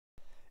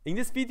In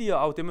this video,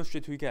 I'll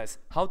demonstrate to you guys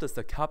how does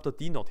the capital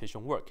D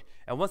notation work.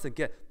 And once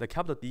again, the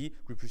capital D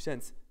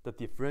represents the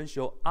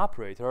differential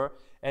operator.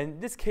 And in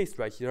this case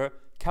right here,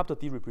 capital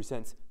D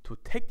represents to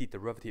take the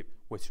derivative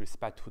with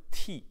respect to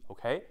t,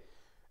 okay?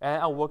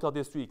 And I'll work out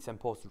these three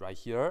examples right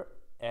here.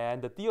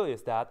 And the deal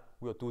is that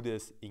we'll do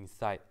this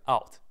inside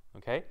out,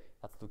 okay?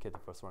 Let's look at the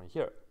first one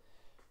here.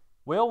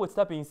 Well, with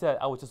that being said,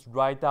 I will just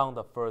write down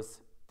the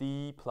first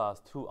d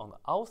plus 2 on the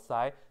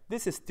outside.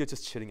 This is still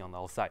just chilling on the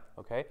outside,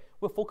 okay?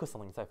 We'll focus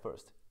on the inside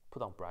first.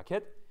 Put on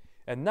bracket.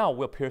 And now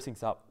we'll pair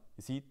things up.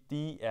 You see,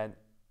 d and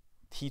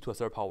t to the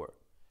third power.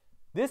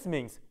 This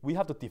means we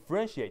have to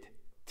differentiate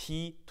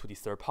t to the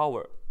third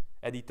power.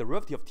 And the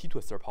derivative of t to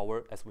the third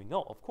power, as we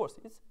know, of course,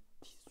 is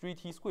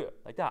 3t squared,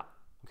 like that,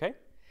 okay?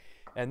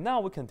 And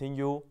now we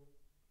continue,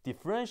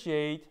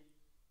 differentiate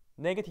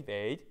negative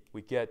 8,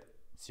 we get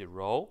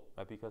 0,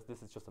 right? Because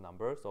this is just a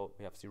number, so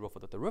we have 0 for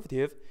the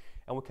derivative.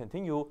 And we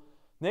continue,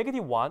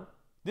 negative 1,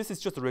 this is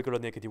just a regular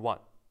negative 1.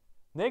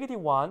 Negative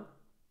 1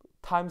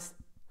 times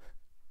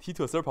t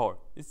to the third power,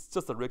 it's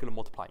just a regular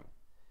multiplying.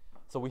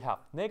 So we have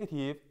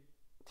negative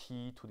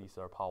t to the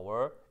third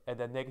power, and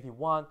then negative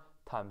 1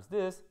 times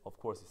this, of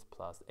course, is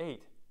plus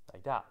 8,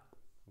 like that,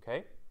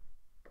 okay?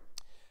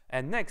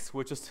 And next,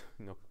 we'll just,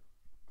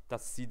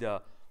 let's see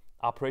the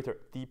operator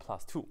d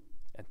plus 2.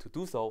 And to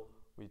do so,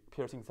 we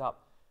pair things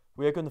up.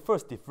 We are going to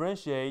first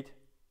differentiate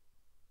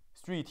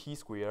 3t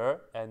squared,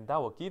 and that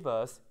will give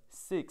us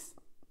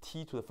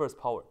 6t to the first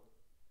power.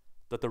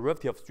 The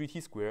derivative of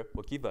 3t squared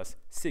will give us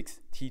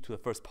 6t to the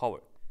first power.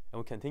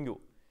 And we continue.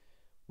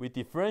 We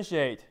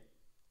differentiate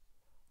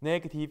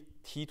negative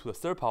t to the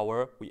third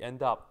power, we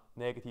end up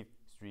negative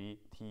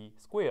 3t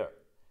squared.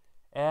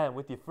 And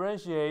we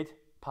differentiate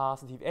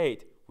positive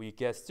 8, we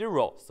get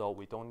 0, so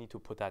we don't need to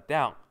put that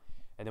down.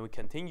 And then we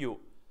continue.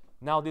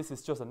 Now this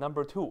is just a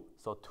number 2,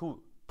 so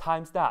 2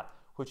 times that,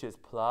 which is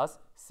plus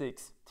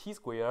 6t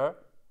squared,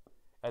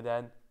 and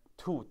then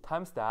 2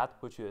 times that,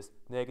 which is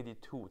negative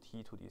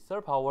 2t to the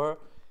third power,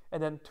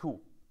 and then 2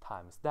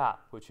 times that,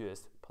 which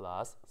is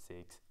plus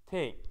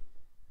 16.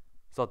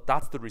 So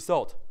that's the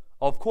result.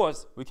 Of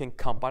course, we can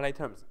combine like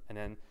terms and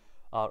then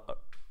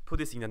put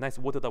this in the nice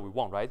order that we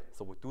want, right?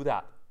 So we do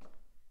that.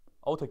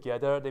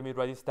 Altogether, let me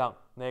write this down,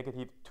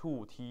 negative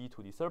 2t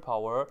to the third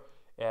power,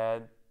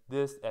 and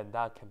this and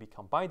that can be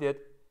combined.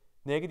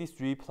 Negative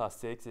 3 plus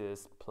 6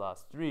 is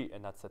plus 3,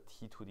 and that's a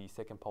t to the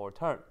second power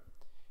term.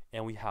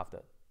 And we have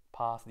the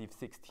positive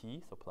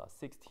 6t, so plus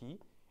 6t,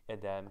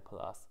 and then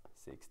plus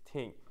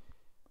 16.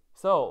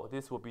 So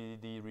this will be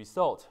the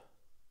result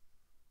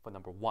for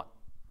number 1.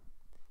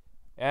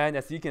 And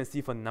as you can see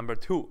for number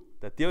 2,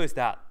 the deal is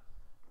that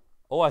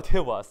all I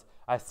did was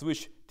I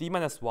switched d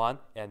minus 1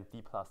 and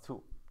d plus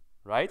 2,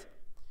 right?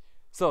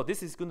 So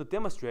this is going to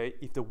demonstrate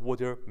if the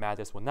order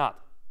matters or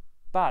not.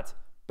 But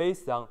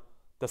based on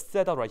the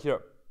setup right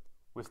here,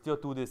 we still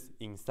do this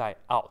inside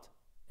out.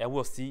 And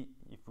we'll see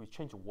if we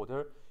change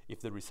order, if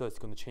the result is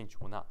going to change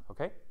or not,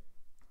 okay?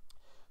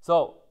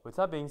 So with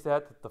that being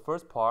said, the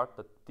first part,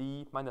 the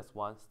d minus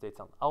 1 stays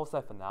on the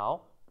outside for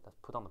now. Let's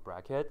put on the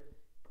bracket.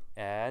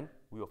 And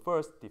we will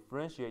first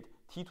differentiate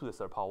t to the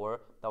third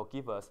power. That will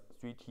give us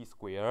 3t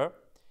squared.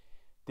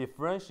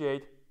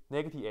 Differentiate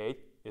negative 8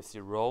 is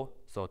 0,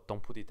 so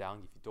don't put it down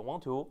if you don't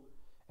want to.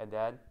 And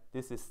then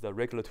this is the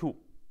regular 2.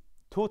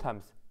 2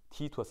 times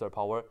t to the third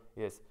power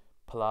is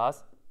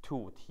plus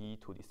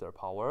 2t to the third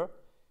power.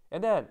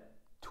 And then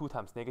 2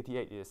 times negative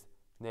 8 is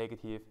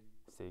negative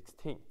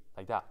 16,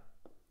 like that.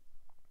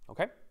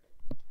 Okay?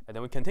 And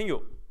then we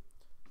continue.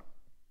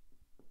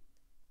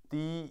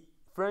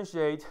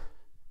 Differentiate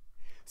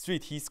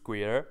 3t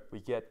squared, we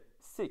get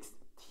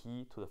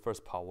 6t to the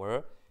first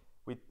power.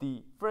 We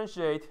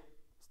differentiate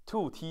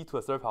 2t to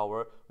the third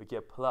power, we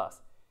get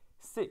plus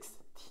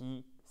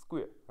 6t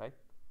squared, right?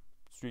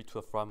 3 to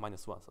the front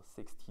minus 1, so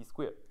 6t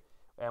squared.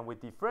 And we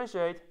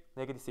differentiate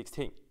negative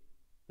 16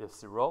 is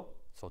 0,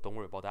 so don't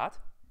worry about that.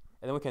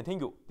 And then we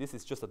continue. This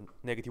is just a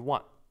negative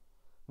 1.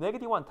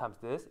 Negative 1 times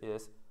this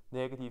is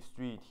negative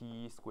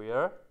 3t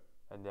squared.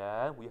 And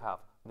then we have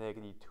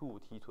negative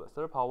 2t to the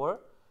third power.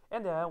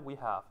 And then we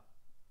have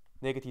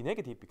negative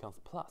negative becomes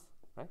plus,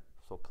 right?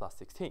 So plus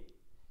 16.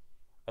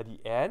 At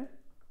the end,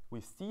 we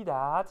see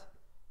that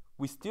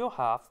we still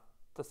have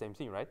the same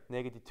thing, right?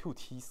 Negative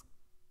 2t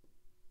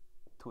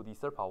to the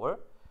third power.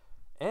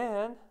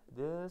 And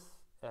this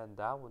and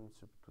that one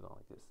should do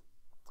like this.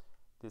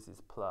 This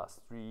is plus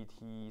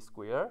 3t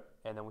squared,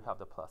 and then we have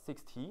the plus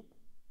 6t,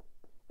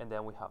 and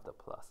then we have the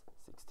plus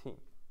 16.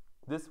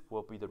 This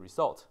will be the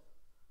result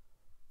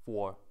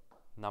for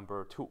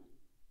number 2.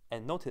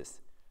 And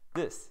notice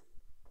this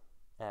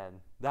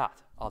and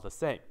that are the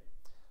same.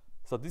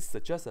 So this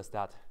suggests us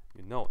that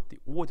the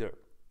order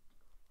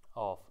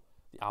of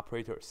the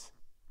operators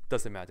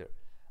doesn't matter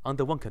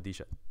under one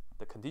condition.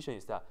 The condition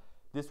is that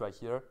this right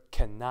here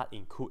cannot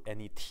include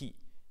any t.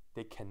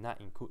 They cannot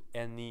include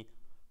any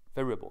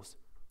variables.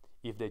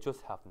 If they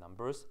just have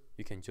numbers,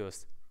 you can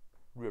just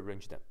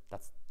rearrange them.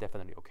 That's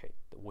definitely okay.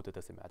 The order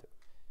doesn't matter.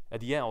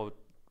 At the end, I'll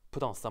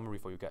put on a summary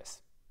for you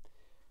guys.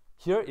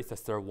 Here is the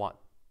third one.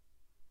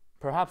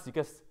 perhaps you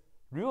guys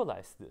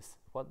realize this,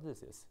 what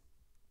this is.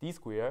 D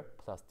squared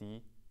plus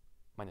D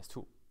minus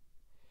 2.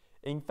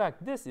 In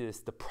fact, this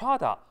is the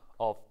product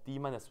of D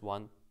minus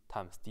 1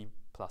 times D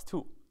plus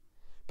 2.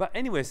 But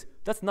anyways,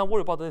 let's not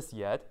worry about this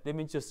yet. Let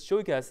me just show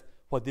you guys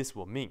what this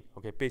will mean,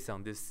 okay, based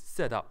on this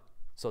setup.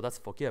 So let's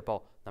forget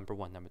about number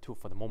 1, number 2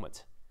 for the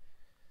moment.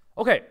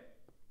 Okay,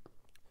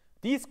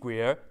 D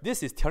squared,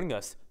 this is telling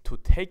us to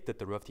take the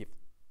derivative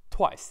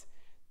twice.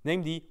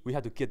 Namely, we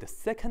have to get the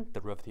second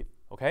derivative,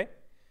 okay?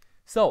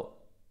 So,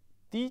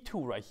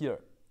 D2 right here,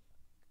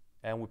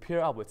 and we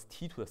pair up with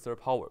T to the third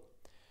power.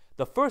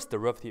 The first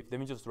derivative, let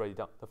me just write it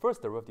down. The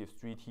first derivative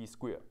is 3T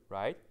squared,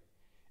 right?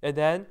 And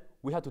then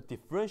we have to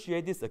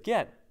differentiate this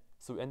again.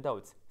 So we end up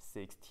with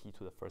 6T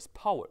to the first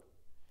power.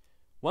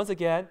 Once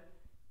again,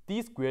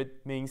 D squared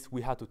means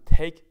we have to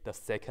take the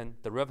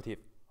second derivative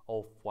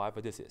of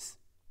whatever this is.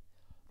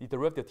 The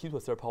derivative T to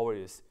the third power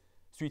is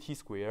 3T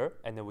squared,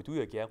 and then we do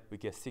it again, we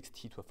get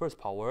 6T to the first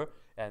power,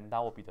 and that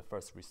will be the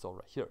first result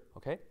right here,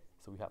 okay?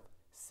 So we have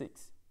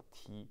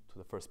 6T to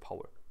the first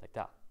power, like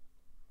that.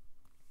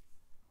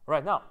 All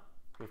right, now,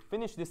 we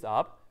finish this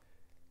up.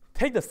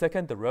 Take the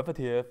second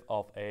derivative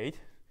of 8.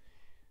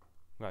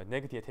 Right,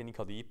 negative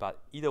technically, but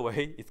either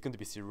way, it's going to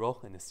be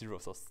 0 and 0,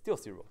 so still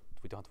 0.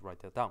 We don't have to write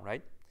that down,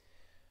 right?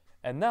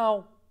 And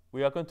now,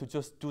 we are going to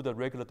just do the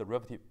regular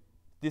derivative.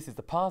 This is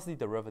the positive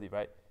derivative,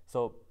 right?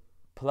 So,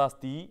 plus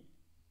D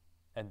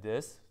and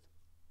this.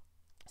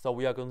 So,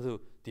 we are going to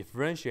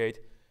differentiate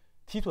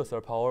T to the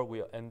third power.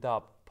 We'll end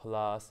up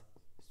plus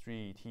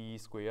 3T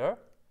squared.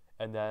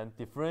 And then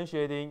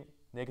differentiating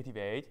negative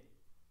 8,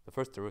 the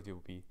first derivative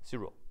will be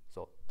 0.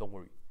 So, don't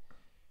worry.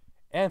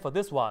 And for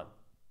this one,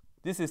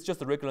 this is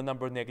just a regular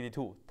number, negative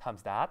 2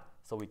 times that.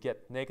 So we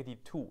get negative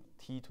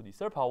 2t to the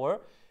third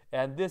power.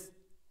 And this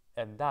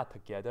and that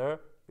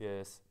together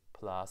is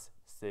plus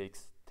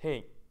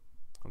 16.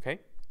 Okay?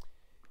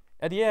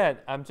 At the end,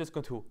 I'm just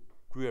going to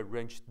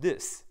rearrange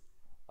this.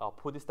 I'll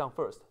put this down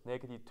first.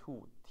 Negative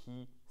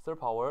 2t third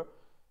power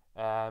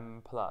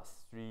and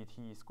plus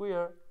 3t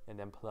squared, and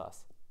then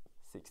plus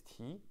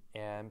 6t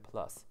and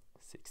plus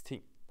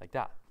 16. Like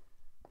that.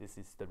 This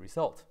is the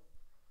result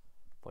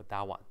for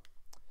that one.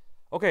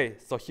 Okay,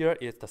 so here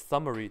is the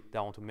summary that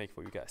I want to make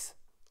for you guys.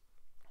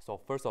 So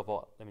first of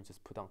all, let me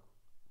just put down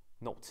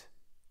note.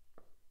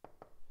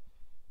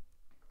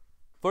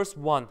 First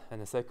one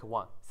and the second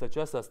one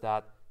suggests us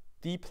that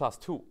D plus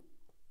 2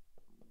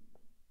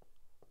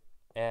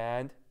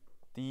 and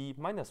D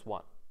minus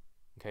 1,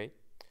 okay?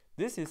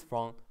 This is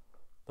from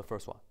the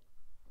first one.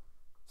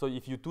 So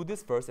if you do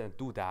this first and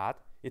do that,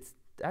 it's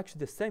actually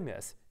the same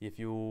as if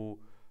you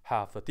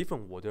have a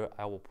different order.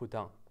 I will put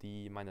down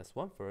D minus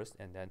 1 first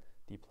and then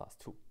D plus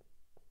 2.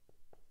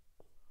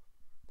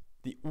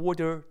 The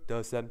order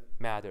doesn't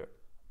matter.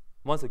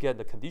 Once again,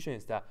 the condition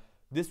is that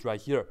this right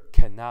here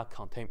cannot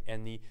contain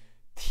any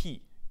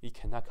t. It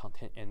cannot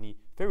contain any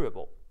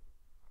variable.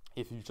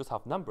 If you just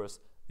have numbers,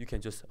 you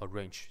can just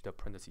arrange the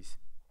parentheses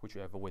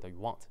whichever way that you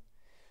want.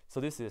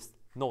 So this is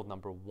node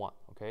number 1,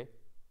 okay?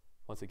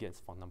 Once again, it's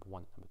from number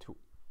 1 and number 2.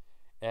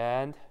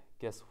 And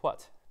guess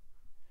what?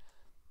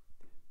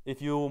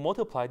 If you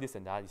multiply this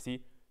and that, you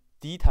see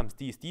d times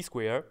d is d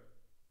squared,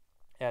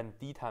 and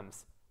d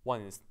times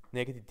 1 is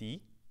negative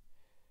d.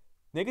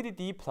 Negative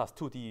d plus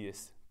 2d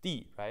is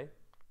d, right?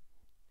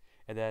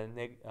 And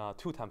then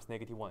 2 times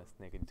negative 1 is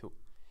negative 2.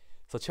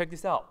 So check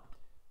this out.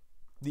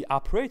 The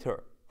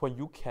operator, when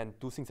you can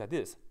do things like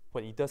this,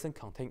 when it doesn't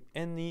contain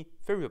any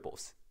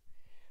variables,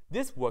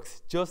 this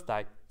works just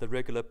like the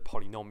regular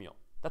polynomial.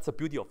 That's the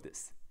beauty of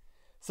this.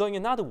 So in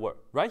another word,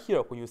 right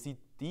here, when you see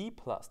d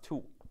plus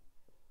 2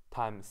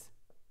 times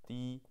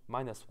d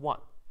minus 1,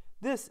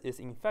 this is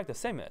in fact the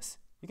same as,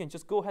 you can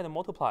just go ahead and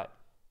multiply.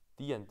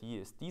 D and d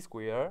is d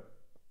squared,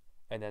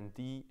 and then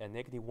d and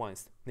negative 1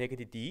 is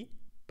negative d,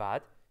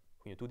 but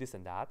when you do this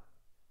and that,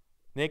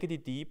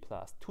 negative d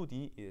plus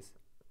 2d is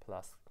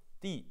plus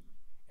d.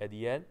 At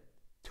the end,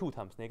 2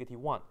 times negative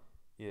 1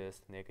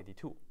 is negative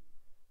 2.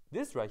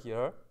 This right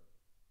here,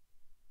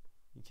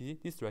 you see,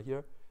 this right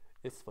here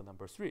is for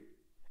number 3.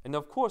 And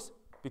of course,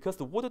 because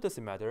the order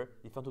doesn't matter,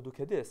 if you want to look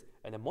at this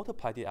and then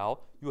multiply it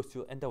out, you will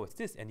still end up with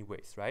this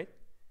anyways, right?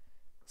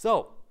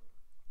 So,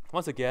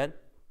 once again,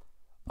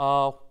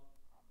 the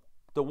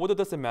order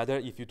doesn't matter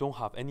if you don't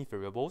have any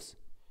variables,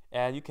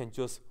 and you can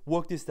just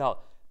work this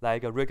out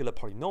like a regular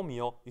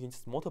polynomial. You can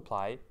just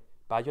multiply,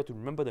 but you have to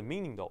remember the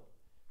meaning though.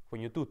 When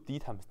you do d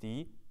times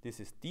d, this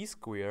is d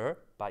squared,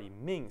 but it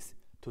means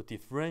to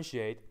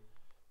differentiate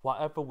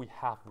whatever we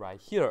have right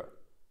here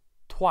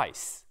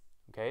twice,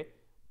 okay?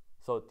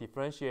 So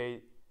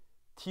differentiate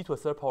t to the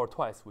third power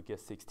twice, we get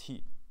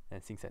 6t,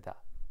 and things like that.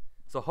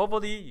 So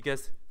hopefully you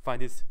guys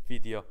find this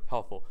video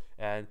helpful,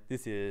 and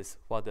this is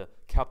what the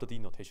capital D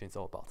notation is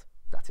all about.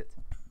 That's it.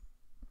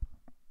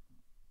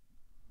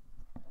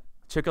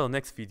 Check out the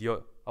next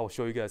video. I will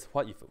show you guys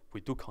what if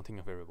we do contain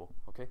a variable,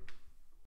 okay?